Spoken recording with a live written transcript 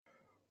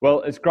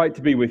Well, it's great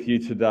to be with you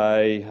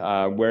today,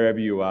 wherever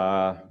you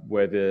are,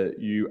 whether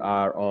you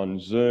are on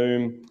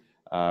Zoom,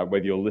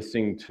 whether you're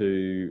listening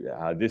to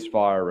this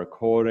via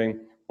recording,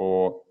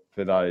 or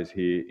for those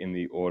here in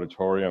the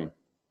auditorium.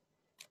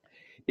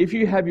 If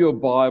you have your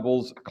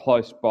Bibles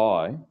close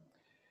by,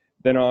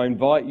 then I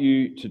invite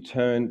you to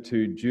turn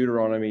to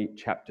Deuteronomy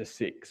chapter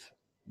 6.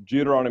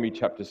 Deuteronomy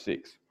chapter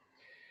 6.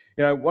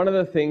 You know, one of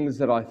the things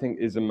that I think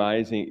is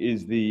amazing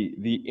is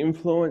the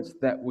influence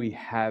that we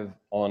have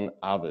on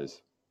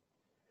others.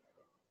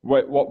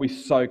 What we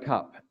soak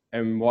up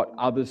and what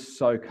others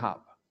soak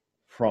up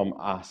from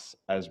us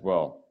as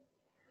well.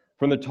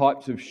 From the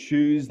types of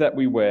shoes that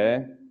we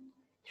wear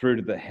through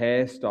to the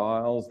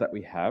hairstyles that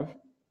we have,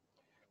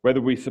 whether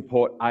we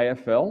support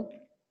AFL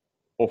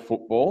or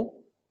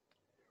football,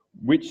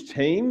 which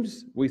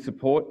teams we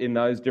support in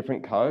those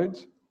different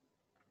codes.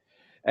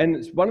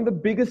 And one of the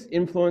biggest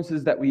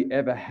influences that we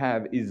ever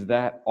have is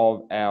that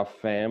of our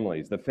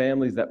families, the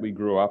families that we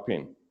grew up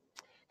in.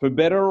 For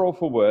better or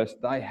for worse,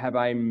 they have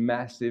a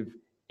massive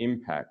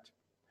impact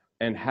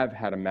and have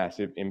had a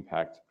massive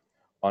impact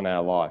on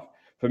our life.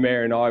 For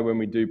Mary and I, when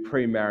we do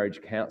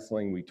pre-marriage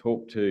counselling, we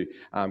talk to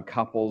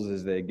couples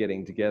as they're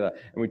getting together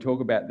and we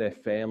talk about their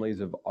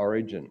families of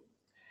origin.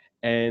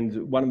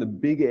 And one of the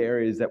big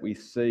areas that we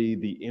see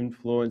the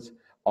influence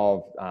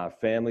of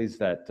families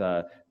that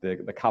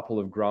the couple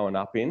have grown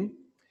up in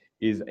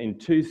is in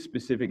two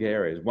specific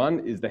areas.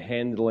 One is the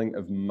handling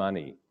of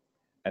money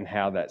and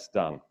how that's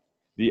done.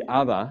 The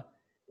other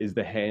is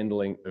the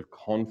handling of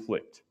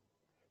conflict.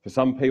 For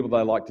some people,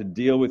 they like to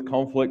deal with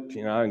conflict,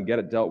 and get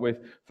it dealt with.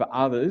 For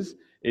others,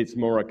 it's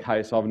more a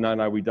case of,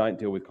 no, we don't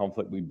deal with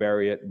conflict, we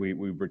bury it,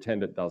 we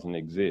pretend it doesn't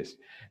exist.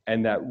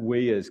 And that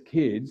we as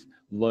kids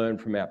learn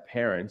from our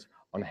parents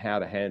on how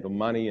to handle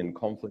money and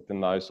conflict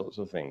and those sorts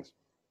of things.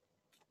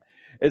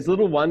 It's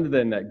little wonder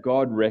then that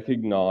God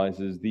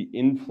recognises the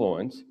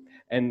influence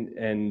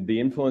and the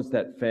influence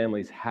that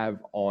families have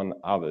on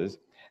others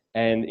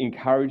and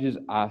encourages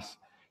us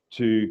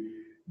to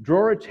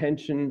draw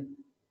attention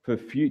for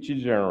future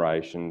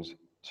generations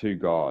to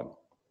God.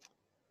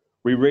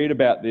 We read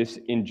about this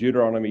in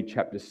Deuteronomy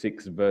chapter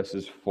 6,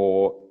 verses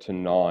 4 to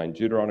 9.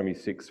 Deuteronomy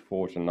 6,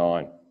 4 to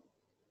 9.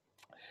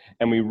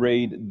 And we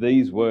read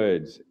these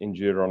words in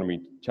Deuteronomy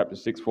chapter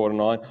 6, 4 to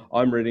 9.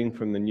 I'm reading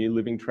from the New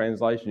Living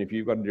Translation. If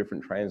you've got a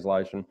different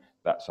translation,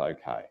 that's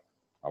okay.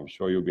 I'm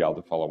sure you'll be able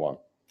to follow on.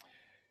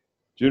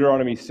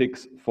 Deuteronomy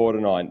 6, 4 to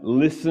 9.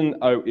 Listen,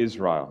 O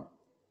Israel.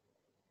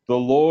 The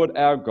Lord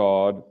our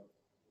God,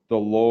 the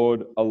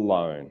Lord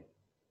alone.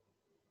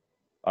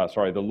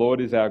 The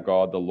Lord is our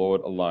God, the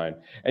Lord alone.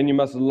 And you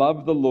must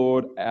love the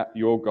Lord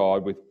your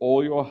God with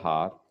all your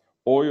heart,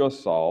 all your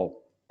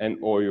soul, and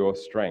all your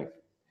strength.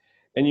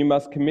 And you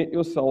must commit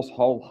yourselves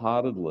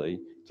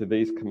wholeheartedly to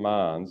these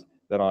commands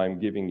that I am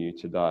giving you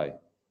today.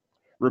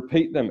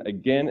 Repeat them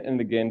again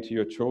and again to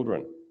your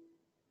children.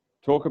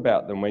 Talk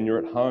about them when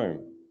you're at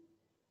home,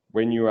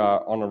 when you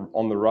are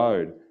on the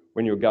road,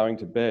 when you're going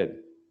to bed,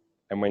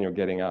 and when you're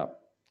getting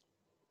up.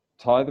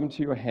 Tie them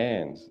to your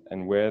hands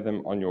and wear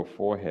them on your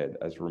forehead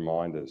as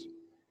reminders.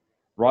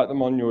 Write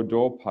them on your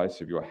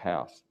doorposts of your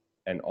house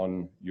and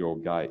on your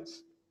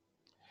gates.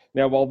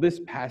 Now, while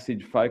this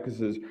passage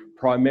focuses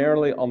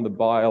primarily on the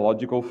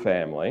biological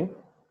family,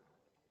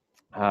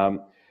 I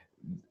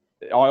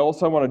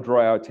also want to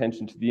draw our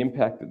attention to the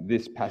impact that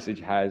this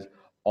passage has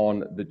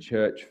on the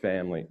church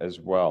family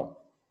as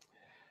well.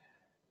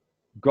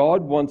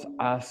 God wants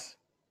us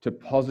to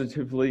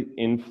positively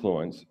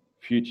influence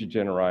future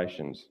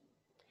generations.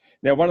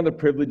 Now, one of the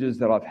privileges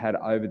that I've had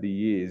over the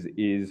years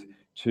is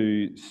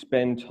to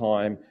spend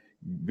time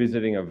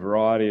visiting a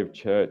variety of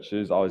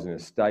churches. I was in a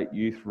state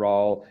youth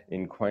role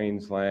in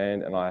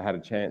Queensland, and I had a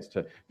chance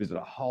to visit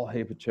a whole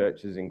heap of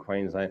churches in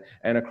Queensland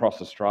and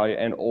across Australia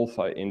and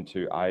also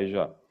into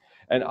Asia.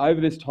 And over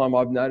this time,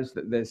 I've noticed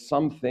that there's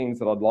some things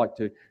that I'd like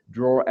to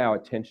draw our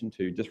attention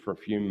to just for a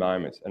few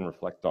moments and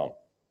reflect on.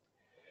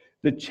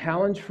 The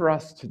challenge for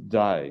us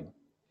today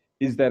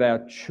is that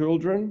our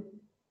children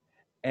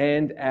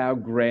and our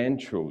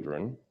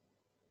grandchildren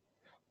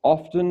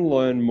often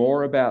learn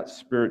more about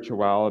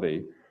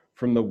spirituality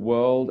from the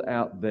world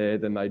out there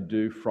than they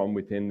do from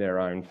within their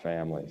own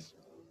families.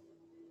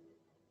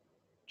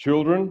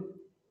 Children,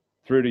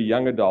 through to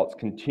young adults,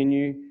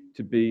 continue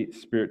to be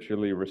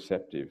spiritually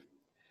receptive,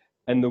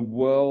 and the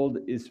world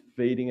is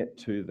feeding it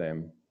to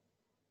them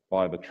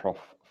by the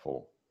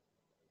troughful.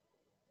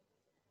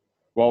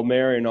 While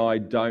Mary and I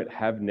don't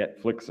have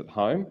Netflix at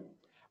home,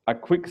 a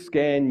quick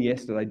scan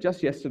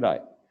just yesterday,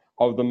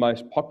 of the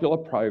most popular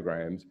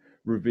programs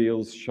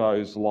reveals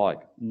shows like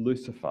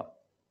Lucifer,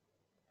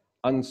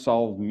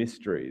 Unsolved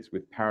Mysteries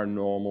with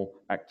Paranormal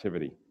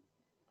Activity,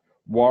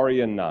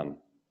 Warrior Nun,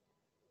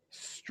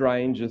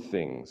 Stranger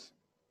Things,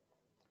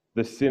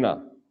 The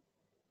Sinner,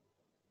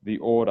 The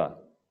Order,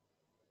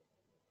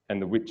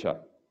 and The Witcher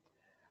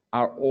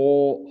are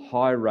all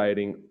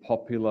high-rating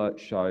popular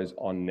shows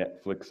on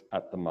Netflix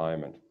at the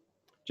moment,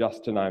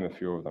 just to name a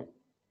few of them.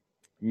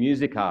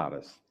 Music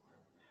artists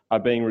are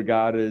being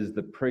regarded as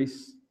the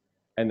priests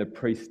and the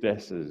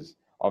priestesses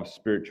of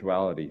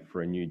spirituality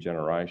for a new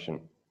generation.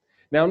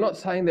 Now, I'm not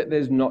saying that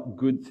there's not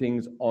good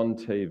things on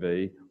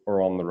TV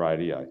or on the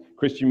radio.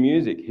 Christian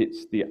music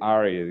hits the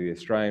ARIA, the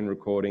Australian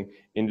Recording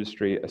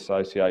Industry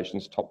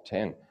Association's top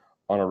 10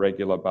 on a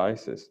regular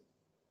basis.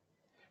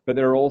 But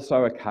there are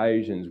also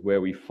occasions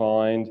where we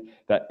find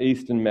that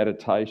Eastern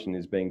meditation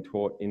is being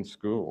taught in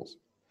schools.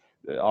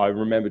 I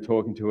remember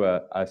talking to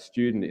a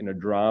student in a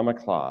drama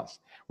class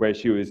where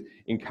she was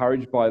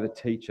encouraged by the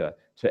teacher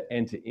to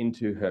enter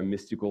into her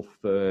mystical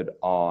third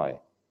eye.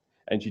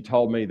 And she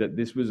told me that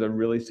this was a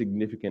really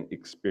significant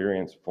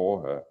experience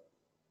for her.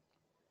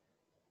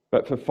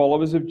 But for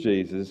followers of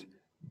Jesus,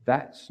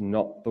 that's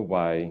not the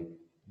way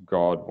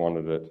God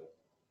wanted it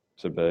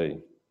to be.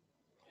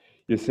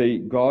 You see,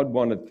 God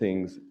wanted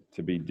things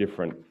to be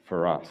different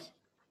for us.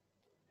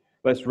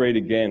 Let's read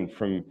again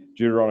from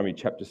Deuteronomy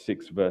chapter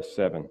 6, verse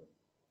 7.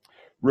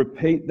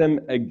 Repeat them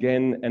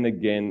again and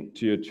again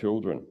to your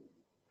children.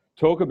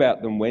 Talk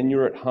about them when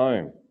you're at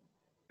home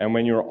and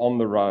when you're on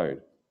the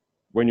road,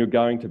 when you're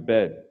going to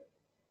bed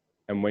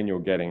and when you're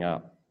getting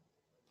up.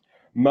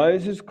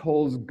 Moses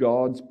calls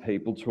God's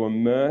people to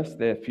immerse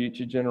their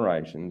future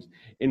generations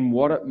in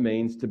what it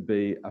means to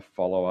be a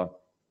follower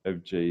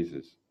of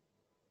Jesus.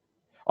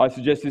 I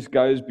suggest this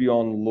goes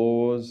beyond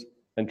laws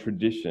and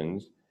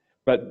traditions,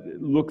 but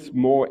looks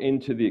more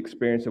into the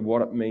experience of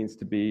what it means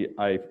to be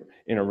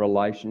in a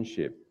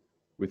relationship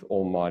with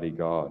Almighty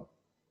God.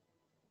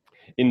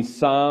 In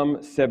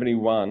Psalm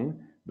 71,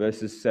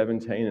 verses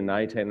 17 and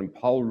 18, and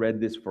Paul read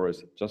this for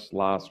us just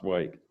last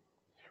week,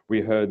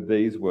 we heard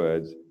these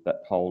words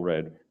that Paul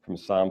read from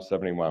Psalm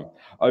 71.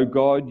 "O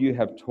God, you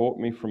have taught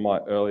me from my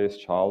earliest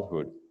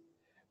childhood,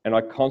 and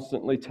I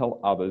constantly tell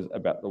others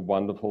about the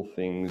wonderful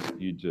things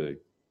you do.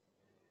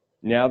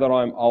 Now that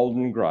I am old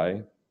and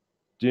grey,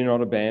 do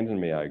not abandon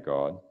me, O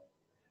God.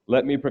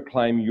 Let me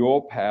proclaim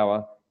your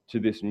power to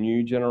this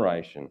new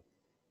generation,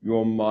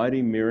 your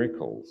mighty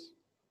miracles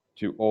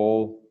to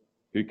all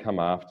who come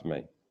after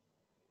me."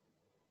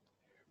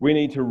 We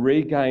need to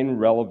regain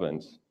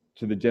relevance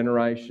to the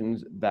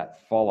generations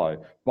that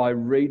follow by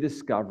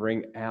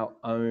rediscovering our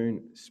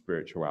own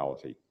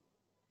spirituality.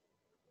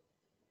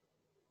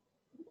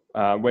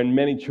 When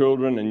many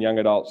children and young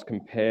adults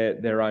compare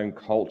their own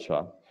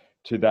culture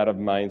to that of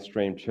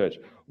mainstream church,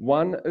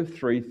 one of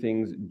three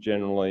things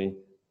generally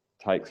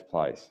takes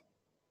place.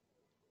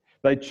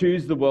 They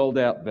choose the world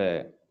out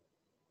there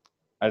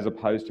as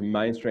opposed to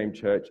mainstream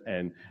church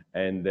and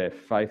their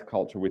faith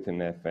culture within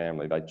their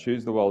family. They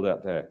choose the world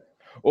out there.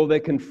 Or they're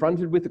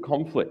confronted with the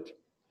conflict,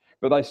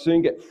 but they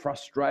soon get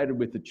frustrated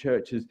with the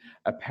church's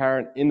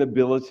apparent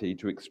inability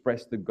to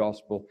express the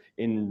gospel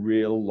in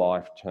real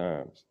life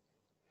terms.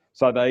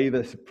 So they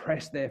either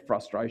suppress their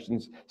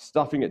frustrations,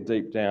 stuffing it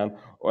deep down,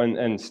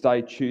 and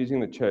stay choosing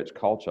the church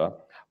culture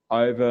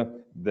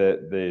over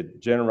the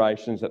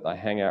generations that they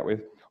hang out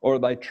with, or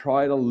they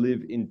try to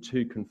live in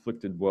two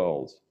conflicted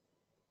worlds.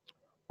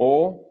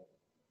 Or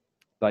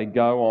they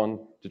go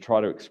on to try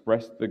to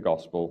express the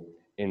gospel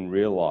in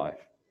real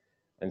life,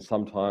 and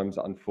sometimes,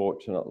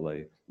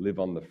 unfortunately, live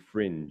on the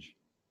fringe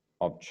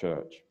of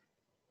church.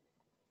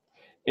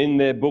 In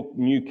their book,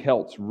 New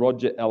Celts,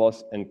 Roger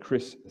Ellis and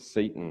Chris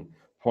Seaton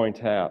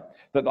point out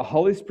that the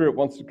Holy Spirit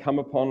wants to come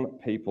upon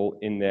people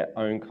in their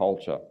own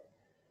culture.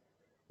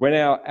 When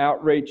our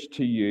outreach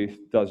to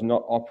youth does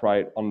not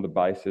operate on the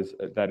basis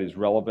that is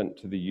relevant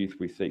to the youth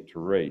we seek to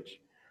reach,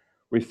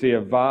 we see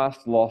a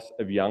vast loss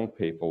of young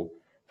people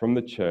from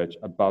the church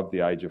above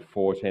the age of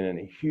 14 and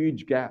a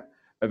huge gap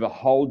of a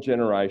whole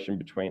generation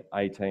between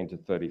 18 to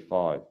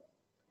 35.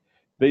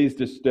 These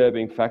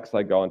disturbing facts,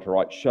 they go on to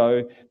write,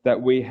 show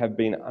that we have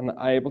been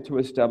unable to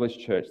establish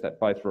church that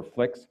both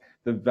reflects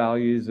the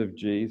values of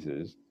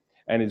Jesus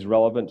and is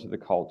relevant to the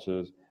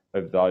cultures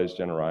of those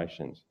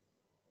generations.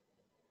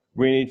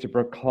 We need to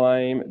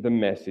proclaim the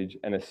message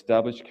and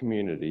establish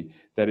community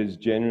that is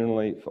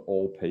genuinely for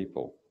all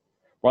people,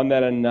 one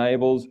that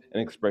enables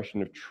an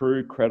expression of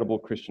true, credible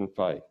Christian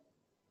faith.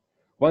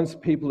 Once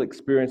people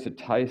experience a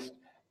taste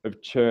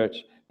of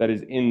church that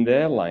is in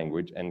their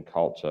language and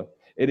culture,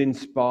 it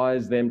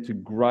inspires them to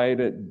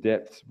greater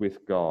depths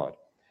with God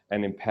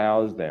and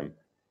empowers them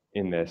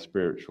in their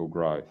spiritual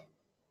growth.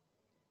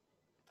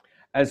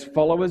 As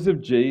followers of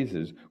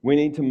Jesus, we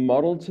need to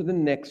model to the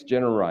next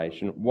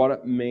generation what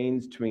it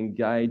means to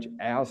engage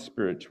our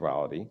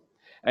spirituality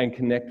and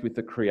connect with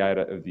the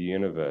Creator of the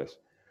universe,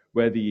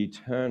 where the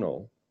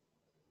eternal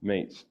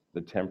meets the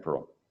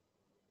temporal.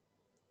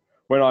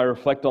 When I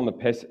reflect on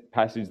the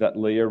passage that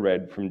Leah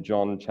read from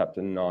John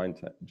chapter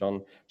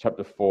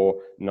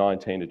 4,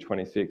 19 to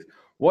 26,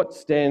 what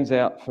stands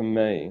out for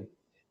me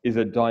is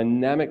a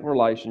dynamic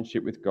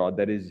relationship with God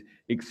that is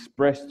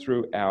expressed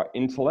through our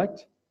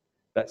intellect,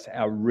 that's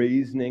our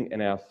reasoning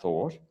and our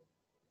thought,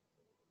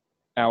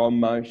 our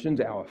emotions,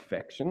 our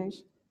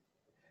affections,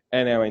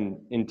 and our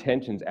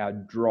intentions, our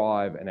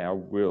drive and our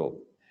will.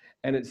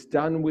 And it's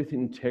done with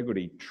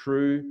integrity,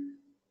 true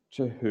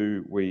to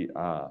who we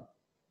are.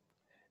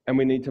 And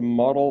we need to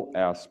model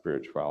our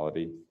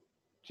spirituality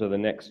to the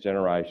next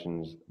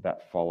generations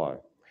that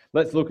follow.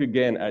 Let's look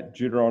again at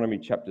Deuteronomy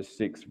chapter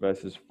 6,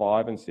 verses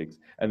 5 and 6,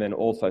 and then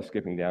also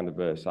skipping down to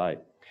verse 8.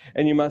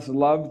 And you must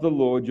love the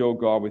Lord your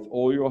God with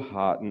all your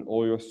heart and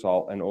all your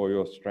soul and all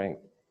your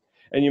strength.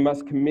 And you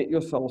must commit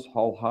yourselves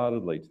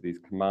wholeheartedly to these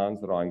commands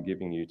that I am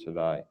giving you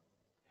today.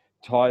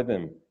 Tie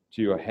them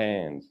to your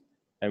hands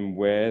and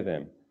wear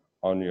them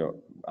on your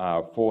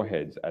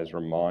foreheads as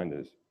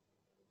reminders.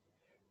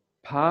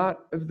 Part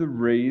of the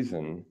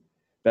reason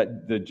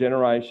that the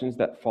generations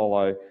that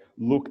follow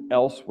look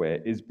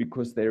elsewhere is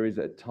because there is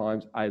at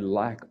times a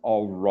lack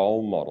of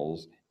role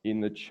models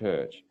in the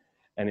church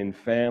and in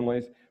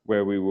families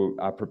where we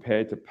are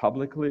prepared to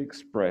publicly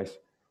express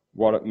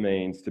what it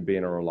means to be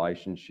in a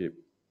relationship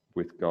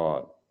with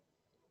God.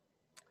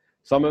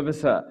 Some of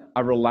us are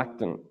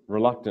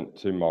reluctant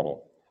to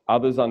model.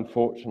 Others,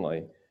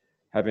 unfortunately,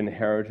 have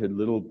inherited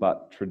little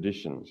but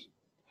traditions,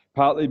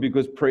 partly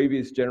because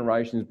previous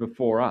generations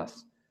before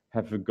us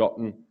have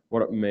forgotten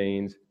what it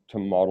means to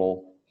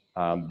model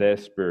their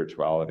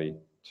spirituality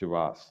to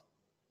us.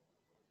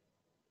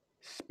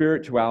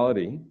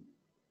 Spirituality,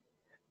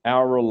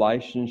 our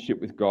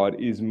relationship with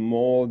God, is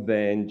more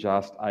than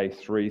just a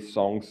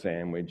 3-song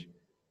sandwich,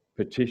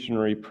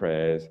 petitionary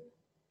prayers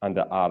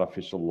under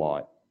artificial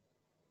light.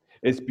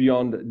 It's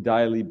beyond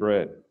daily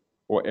bread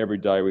or every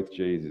day with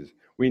Jesus.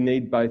 We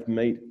need both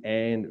meat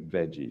and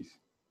veggies.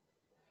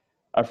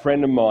 A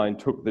friend of mine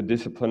took the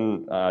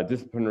discipline of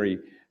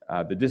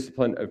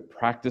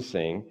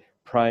practicing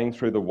praying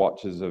through the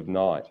watches of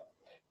night.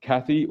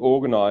 Kathy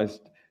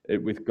organised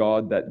it with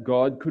God that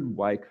God could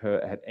wake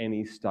her at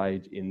any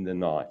stage in the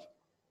night,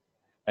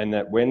 and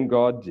that when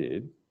God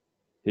did,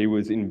 he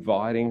was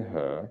inviting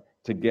her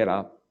to get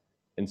up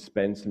and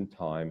spend some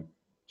time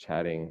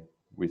chatting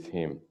with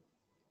him.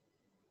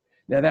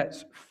 Now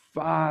that's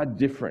far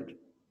different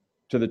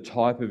to the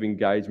type of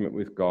engagement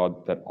with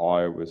God that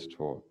I was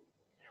taught,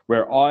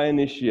 where I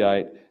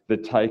initiate the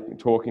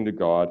talking to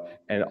God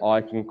and I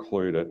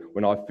conclude it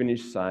when I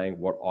finish saying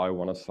what I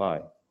want to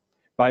say.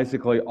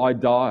 Basically, I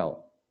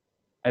dial,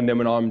 and then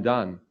when I'm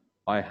done,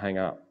 I hang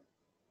up.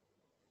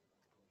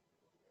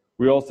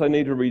 We also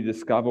need to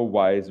rediscover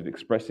ways of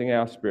expressing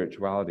our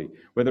spirituality,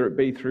 whether it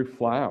be through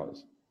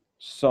flowers,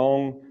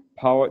 song,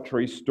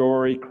 poetry,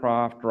 story,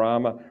 craft,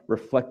 drama,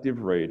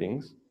 reflective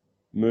readings,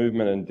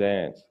 movement and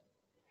dance.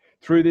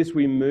 Through this,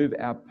 we move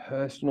our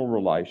personal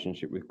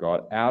relationship with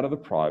God out of the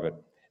private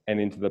and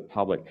into the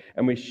public,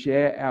 and we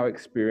share our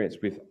experience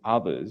with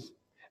others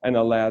and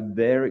allow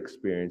their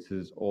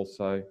experiences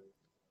also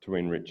to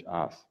enrich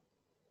us.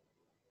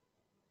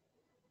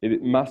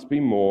 It must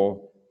be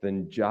more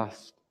than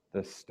just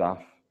the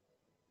stuff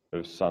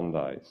of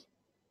Sundays.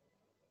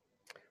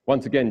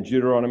 Once again,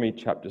 Deuteronomy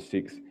chapter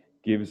 6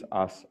 gives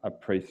us a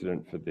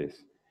precedent for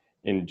this.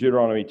 In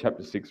Deuteronomy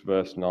chapter 6,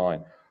 verse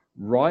 9,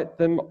 write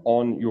them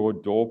on your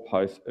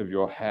doorposts of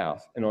your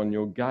house and on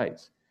your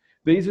gates.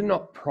 These are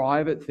not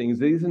private things.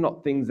 These are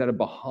not things that are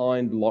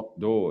behind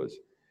locked doors.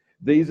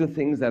 These are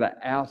things that are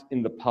out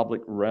in the public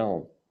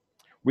realm.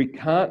 We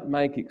can't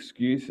make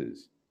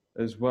excuses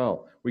as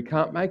well. We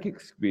can't make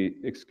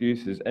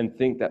excuses and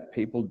think that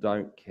people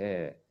don't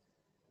care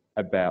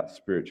about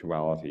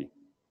spirituality.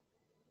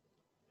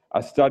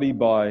 A study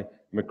by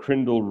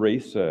McCrindle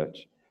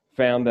Research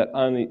found that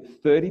only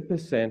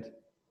 30%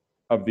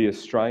 of the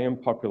Australian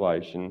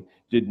population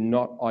did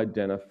not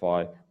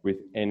identify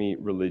with any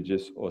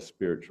religious or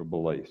spiritual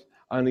beliefs.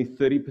 Only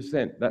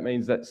 30%. That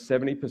means that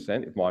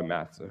 70%, if my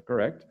maths are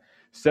correct,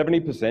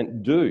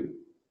 70% do.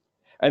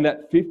 And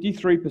that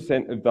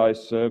 53% of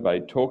those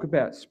surveyed talk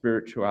about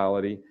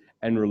spirituality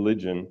and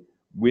religion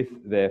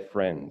with their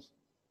friends.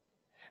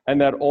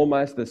 And that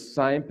almost the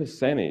same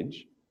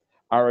percentage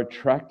are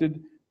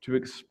attracted to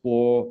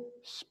explore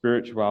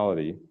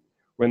spirituality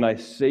when they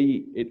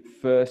see it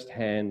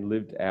firsthand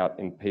lived out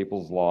in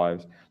people's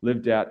lives,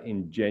 lived out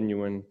in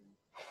genuine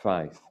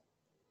faith.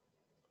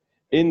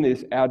 In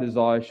this, our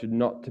desire should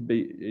not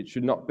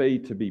be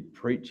to be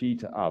preachy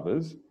to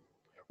others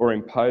or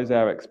impose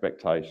our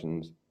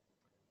expectations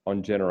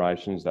on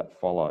generations that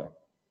follow.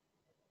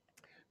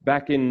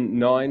 Back in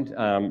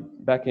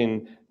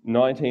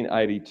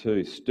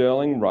 1982,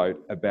 Sterling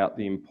wrote about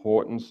the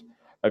importance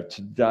of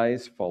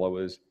today's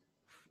followers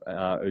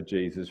of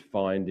Jesus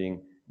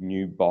finding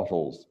new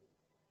bottles.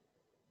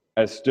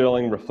 As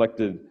Sterling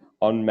reflected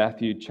on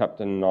Matthew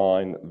chapter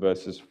 9,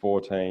 verses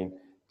 14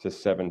 to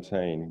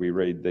 17, we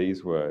read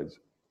these words.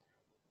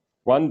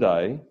 One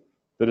day,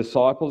 the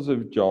disciples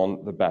of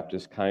John the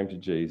Baptist came to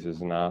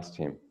Jesus and asked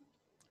him,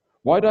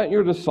 "Why don't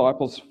your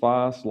disciples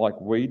fast like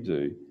we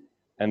do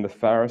and the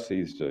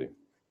Pharisees do?"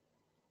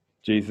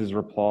 Jesus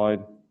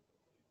replied,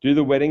 "Do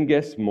the wedding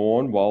guests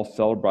mourn while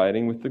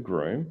celebrating with the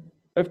groom?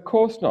 Of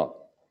course not.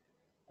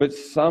 But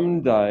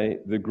someday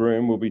the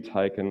groom will be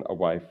taken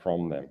away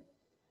from them,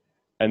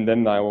 and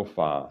then they will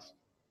fast.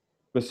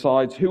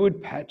 Besides, who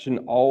would patch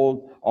an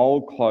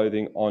old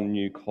clothing on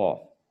new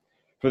cloth?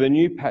 For the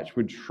new patch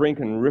would shrink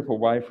and rip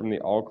away from the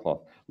old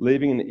cloth,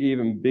 leaving an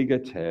even bigger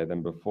tear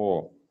than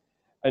before.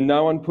 And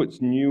no one puts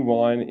new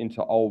wine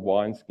into old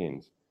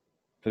wineskins,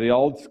 for the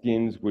old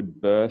skins would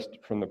burst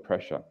from the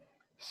pressure,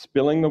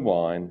 spilling the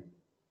wine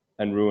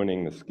and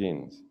ruining the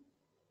skins.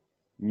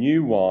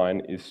 New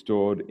wine is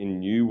stored in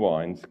new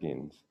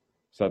wineskins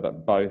so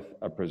that both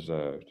are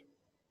preserved.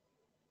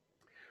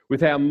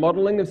 With our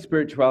modelling of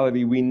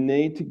spirituality, we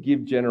need to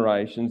give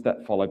generations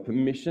that follow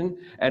permission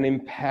and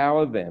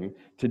empower them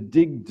to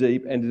dig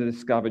deep and to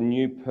discover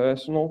new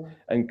personal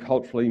and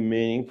culturally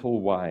meaningful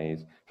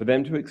ways for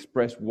them to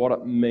express what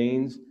it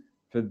means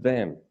for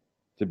them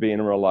to be in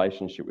a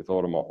relationship with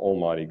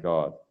Almighty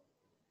God.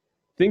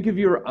 Think of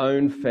your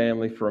own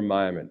family for a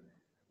moment,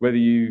 whether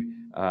you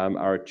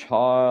are a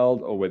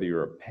child or whether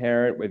you're a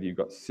parent, whether you've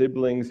got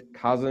siblings,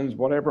 cousins,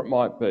 whatever it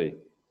might be.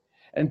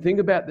 And think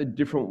about the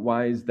different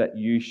ways that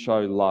you show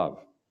love.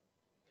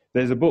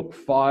 There's a book,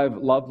 5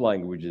 Love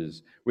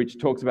Languages, which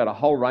talks about a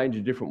whole range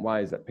of different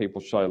ways that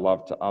people show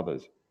love to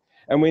others.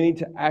 And we need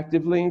to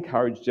actively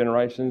encourage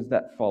generations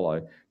that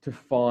follow to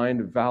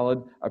find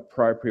valid,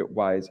 appropriate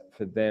ways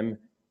for them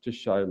to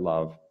show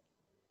love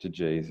to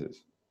Jesus.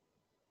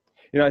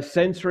 You know,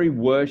 sensory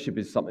worship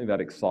is something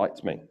that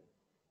excites me.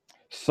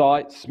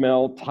 Sight,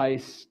 smell,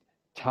 taste,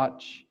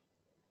 touch.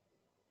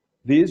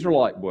 The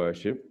Israelite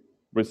worship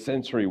was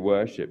sensory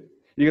worship.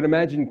 You can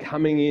imagine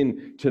coming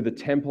in to the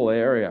temple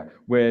area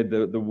where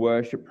the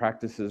worship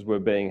practices were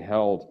being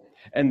held,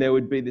 and there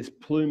would be this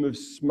plume of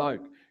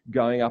smoke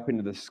going up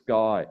into the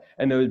sky,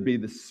 and there would be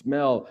the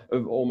smell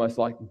of almost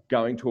like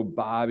going to a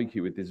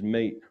barbecue with this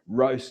meat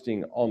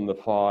roasting on the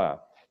fire.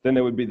 Then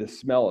there would be the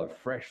smell of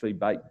freshly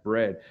baked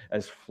bread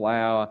as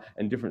flour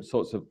and different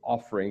sorts of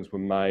offerings were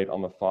made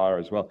on the fire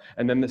as well.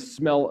 And then the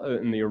smell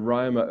and the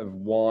aroma of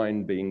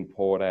wine being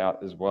poured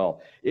out as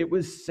well. It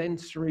was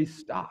sensory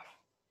stuff.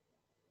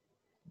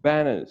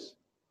 Banners,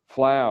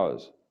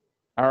 flowers,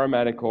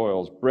 aromatic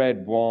oils,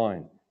 bread,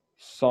 wine,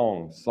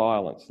 song,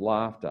 silence,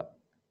 laughter,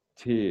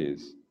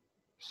 tears,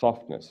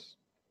 softness,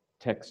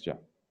 texture.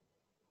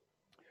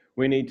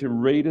 We need to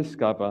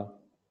rediscover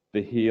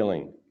the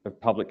healing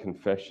of public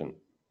confession,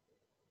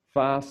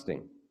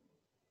 fasting,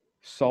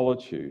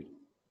 solitude,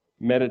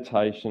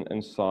 meditation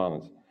and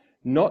silence.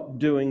 Not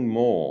doing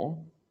more,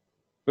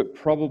 but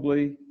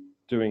probably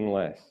doing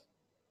less.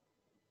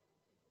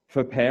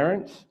 For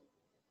parents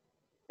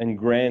and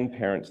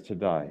grandparents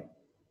today,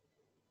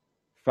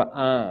 for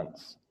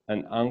aunts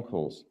and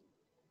uncles,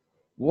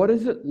 what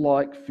is it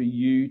like for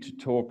you to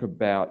talk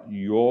about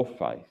your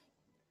faith,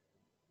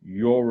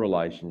 your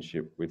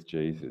relationship with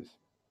Jesus?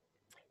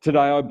 Today,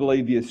 I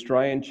believe the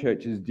Australian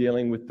Church is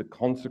dealing with the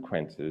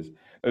consequences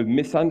of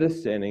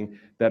misunderstanding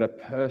that a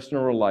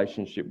personal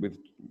relationship with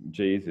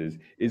Jesus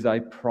is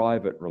a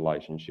private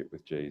relationship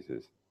with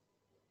Jesus.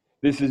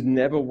 This is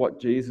never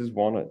what Jesus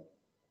wanted.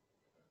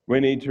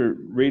 We need to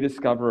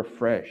rediscover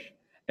afresh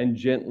and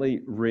gently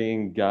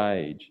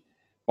re-engage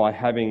by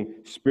having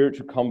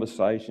spiritual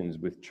conversations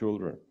with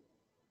children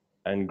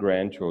and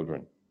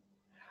grandchildren,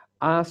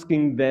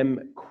 asking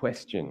them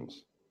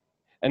questions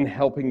and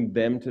helping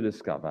them to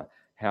discover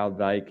how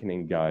they can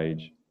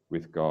engage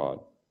with God.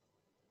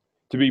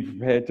 To be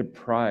prepared to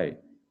pray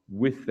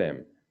with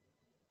them,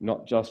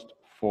 not just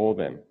for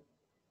them.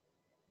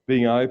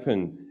 Being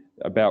open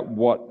about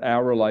what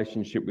our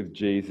relationship with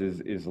Jesus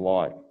is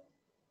like.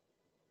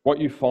 What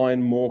you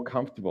find more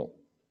comfortable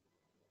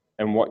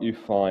and what you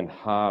find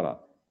harder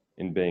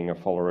in being a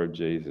follower of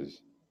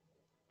Jesus.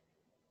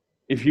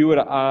 If you were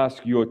to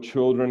ask your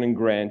children and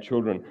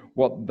grandchildren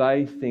what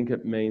they think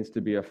it means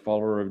to be a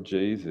follower of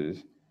Jesus,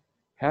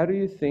 how do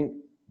you think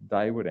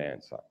they would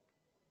answer?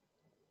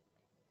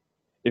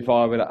 If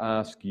I were to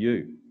ask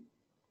you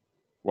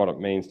what it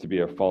means to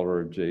be a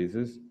follower of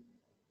Jesus,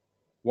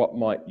 what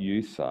might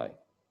you say?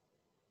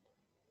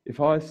 If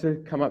I was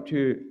to come up to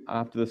you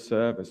after the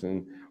service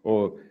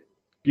or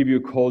give you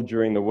a call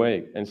during the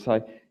week and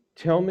say,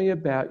 tell me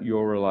about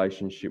your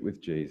relationship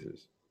with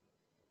Jesus,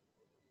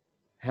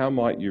 how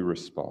might you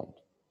respond?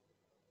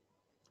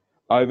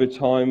 Over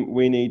time,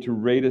 we need to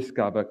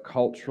rediscover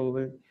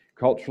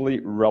culturally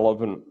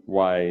relevant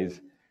ways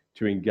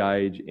to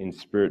engage in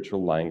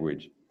spiritual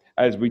language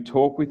as we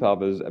talk with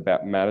others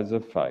about matters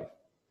of faith,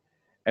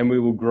 and we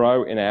will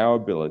grow in our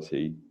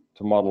ability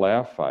to model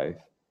our faith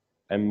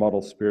and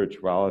model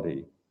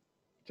spirituality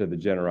to the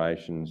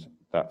generations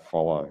that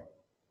follow.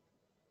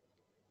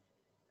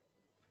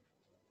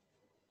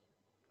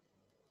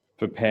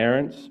 For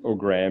parents or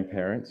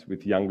grandparents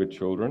with younger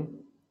children,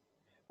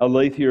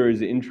 Alethea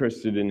is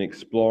interested in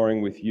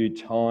exploring with you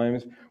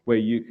times where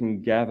you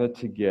can gather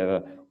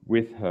together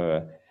with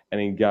her and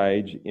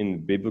engage in the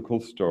biblical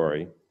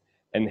story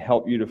and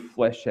help you to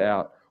flesh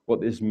out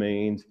what this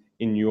means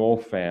in your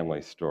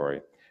family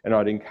story. And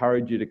I'd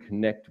encourage you to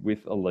connect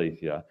with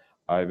Alethea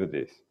over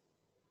this.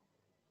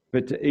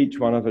 But to each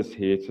one of us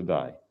here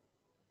today,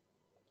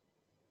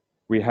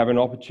 we have an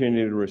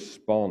opportunity to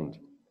respond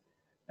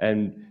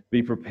and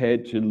be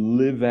prepared to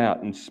live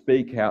out and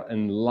speak out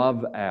and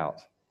love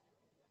out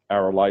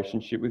our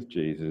relationship with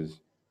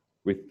Jesus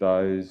with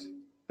those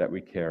that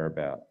we care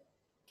about.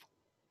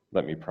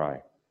 Let me pray.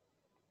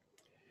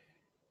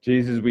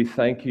 Jesus, we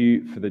thank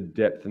you for the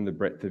depth and the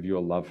breadth of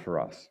your love for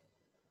us.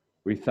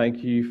 We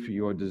thank you for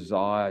your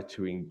desire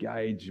to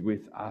engage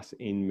with us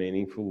in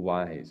meaningful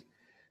ways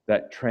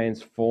that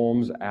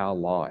transforms our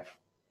life,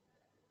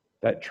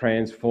 that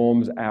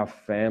transforms our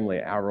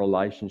family, our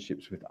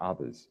relationships with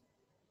others.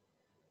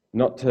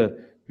 Not to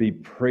be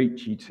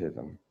preachy to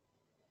them,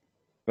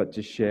 but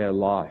to share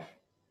life,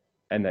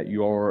 and that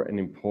you're an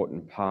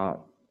important part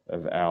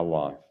of our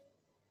life.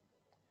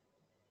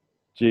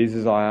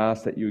 Jesus, I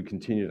ask that you would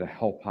continue to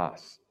help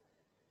us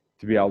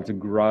to be able to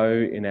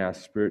grow in our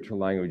spiritual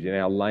language, in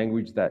our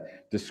language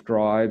that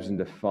describes and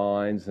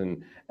defines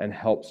and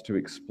helps to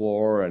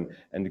explore and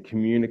to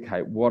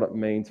communicate what it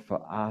means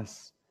for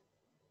us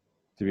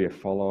to be a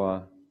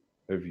follower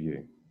of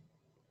you.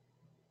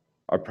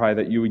 I pray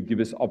that you would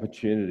give us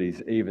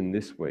opportunities even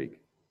this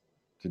week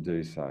to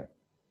do so.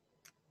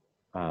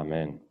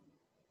 Amen.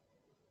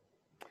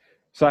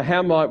 So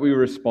how might we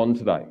respond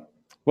today?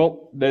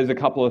 Well, there's a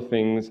couple of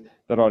things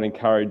that I'd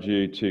encourage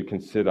you to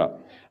consider.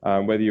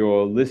 Whether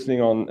you're listening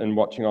on and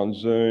watching on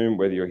Zoom,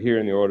 whether you're here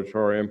in the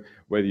auditorium,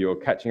 whether you're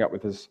catching up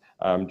with us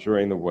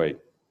during the week.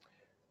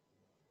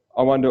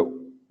 I wonder,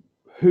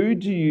 who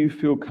do you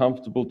feel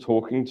comfortable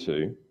talking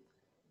to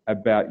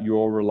about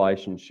your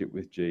relationship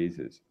with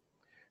Jesus?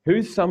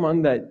 Who's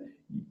someone that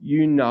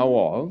you know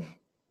of,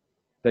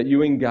 that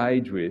you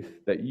engage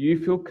with, that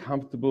you feel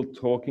comfortable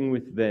talking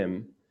with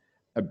them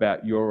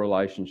about your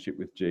relationship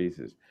with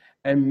Jesus?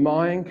 And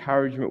my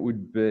encouragement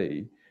would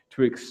be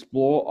to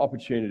explore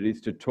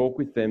opportunities to talk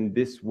with them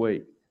this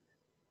week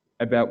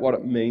about what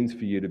it means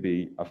for you to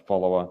be a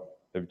follower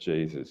of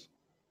Jesus.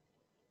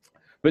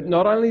 But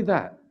not only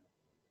that,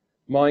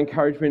 my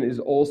encouragement is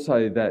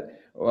also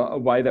that a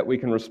way that we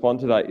can respond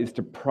today is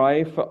to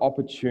pray for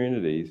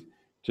opportunities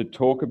to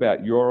talk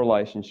about your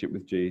relationship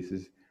with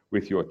Jesus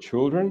with your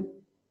children,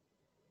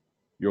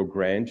 your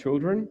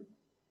grandchildren,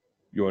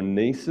 your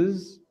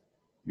nieces,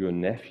 your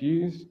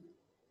nephews,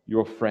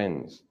 your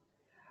friends.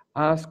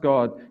 Ask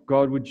God,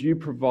 would you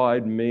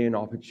provide me an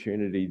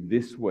opportunity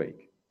this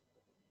week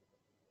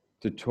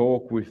to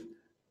talk with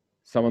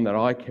someone that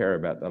I care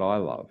about, that I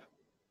love,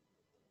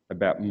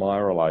 about my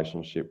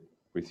relationship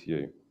with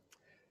you?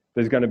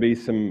 There's going to be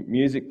some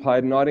music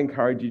played, and I'd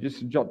encourage you just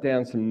to jot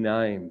down some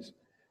names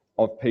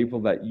of people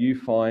that you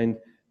find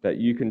that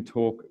you can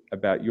talk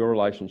about your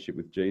relationship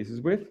with Jesus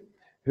with.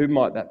 Who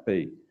might that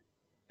be?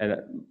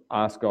 And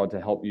ask God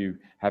to help you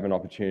have an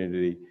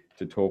opportunity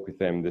to talk with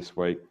them this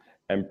week,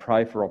 and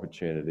pray for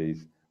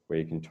opportunities where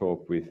you can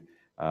talk with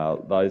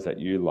those that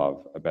you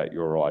love about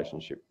your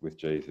relationship with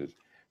Jesus.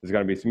 There's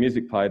going to be some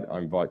music played. I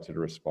invite you to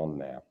respond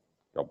now.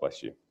 God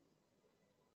bless you.